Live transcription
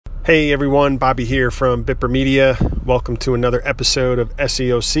Hey everyone, Bobby here from Bipper Media. Welcome to another episode of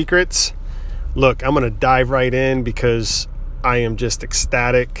SEO Secrets. Look, I'm going to dive right in because I am just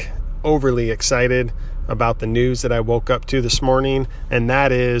ecstatic, overly excited about the news that I woke up to this morning, and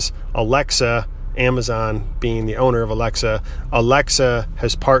that is Alexa, Amazon being the owner of Alexa. Alexa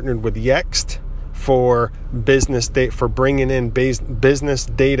has partnered with Yext for business for bringing in business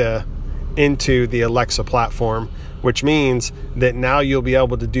data into the Alexa platform, which means that now you'll be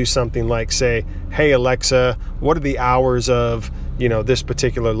able to do something like say, hey Alexa, what are the hours of, this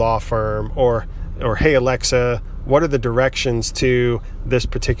particular law firm, or hey Alexa, what are the directions to this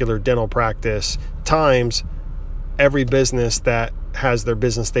particular dental practice, times every business that has their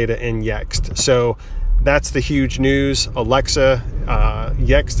business data in Yext. So that's the huge news. Alexa,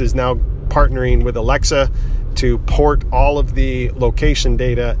 Yext is now partnering with Alexa to port all of the location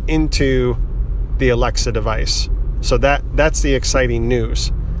data into the Alexa device. So that's the exciting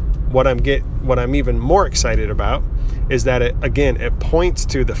news. What I'm even more excited about is that it points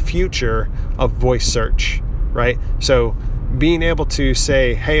to the future of voice search, right? So being able to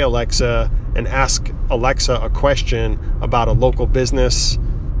say, hey Alexa, and ask Alexa a question about a local business,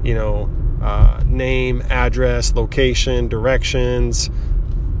 name, address, location, directions,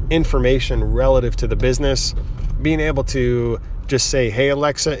 information relative to the business, being able to just say, hey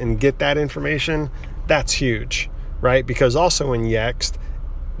Alexa, and get that information, that's huge, right? Because also in Yext,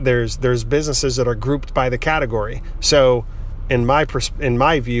 there's businesses that are grouped by the category. So in my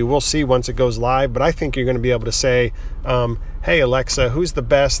view, we'll see once it goes live, but I think you're going to be able to say, hey Alexa, who's the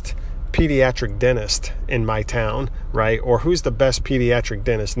best pediatric dentist in my town, right? Or who's the best pediatric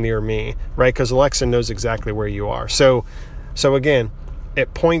dentist near me, right? Because Alexa knows exactly where you are. So again,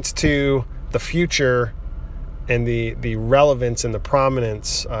 it points to the future and the relevance and the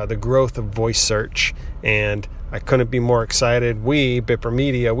prominence, the growth of voice search. And I couldn't be more excited. We, Bipper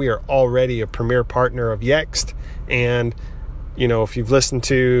Media, we are already a premier partner of Yext. And, if you've listened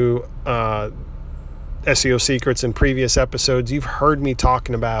to SEO Secrets in previous episodes, you've heard me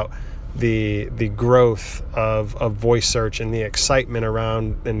talking about the growth of voice search and the excitement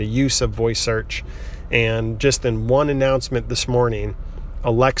around and the use of voice search. And just in one announcement this morning,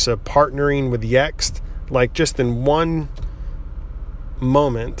 Alexa partnering with Yext, like just in one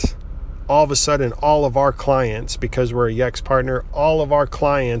moment, all of a sudden all of our clients, because we're a Yext partner, all of our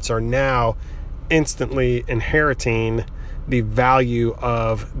clients are now instantly inheriting the value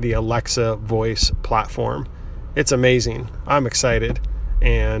of the Alexa voice platform. It's amazing. I'm excited.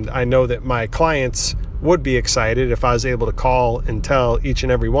 And I know that my clients would be excited if I was able to call and tell each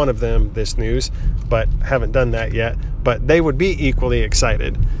and every one of them this news, but haven't done that yet. But they would be equally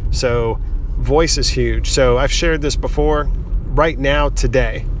excited. So voice is huge. So I've shared this before. Right now,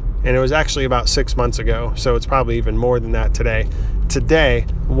 today, and it was actually about 6 months ago, so it's probably even more than that today. Today,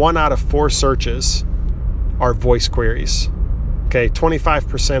 1 out of 4 searches are voice queries. Okay,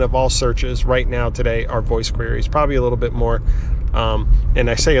 25% of all searches right now today are voice queries, probably a little bit more. And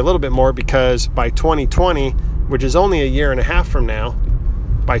I say a little bit more because by 2020, which is only a year and a half from now,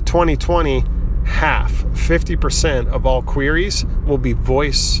 by 2020, 50% of all queries will be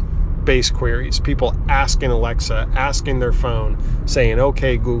voice-based queries. People asking Alexa, asking their phone, saying,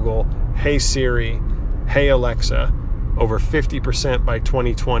 okay, Google, hey Siri, hey Alexa. Over 50% by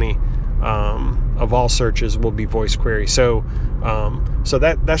 2020 of all searches will be voice queries. So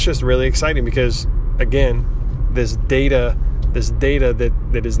that's just really exciting because, again, this data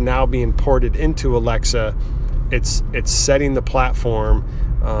that is now being ported into Alexa, it's setting the platform.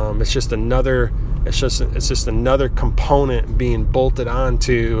 It's just another component being bolted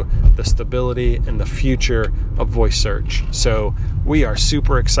onto the stability and the future of voice search. So we are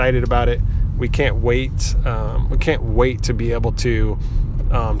super excited about it. We can't wait. We can't wait to be able to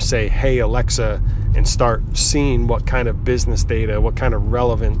say, hey Alexa, and start seeing what kind of business data, what kind of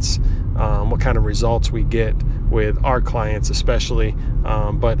relevance, what kind of results we get with our clients especially,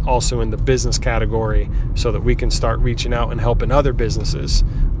 but also in the business category, so that we can start reaching out and helping other businesses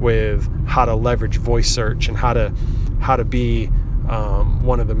with how to leverage voice search and how to be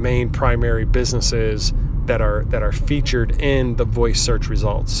one of the main primary businesses that are featured in the voice search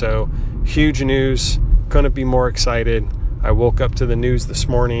results. So huge news, couldn't be more excited. I woke up to the news this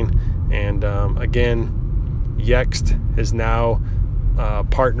morning, and again, Yext is now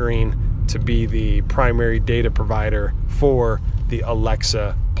partnering to be the primary data provider for the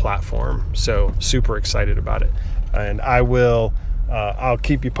Alexa platform. So super excited about it, and I'll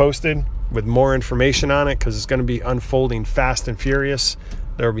keep you posted with more information on it because it's going to be unfolding fast and furious.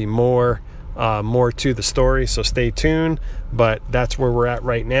 There'll be more to the story, so stay tuned. But that's where we're at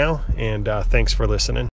right now, and thanks for listening.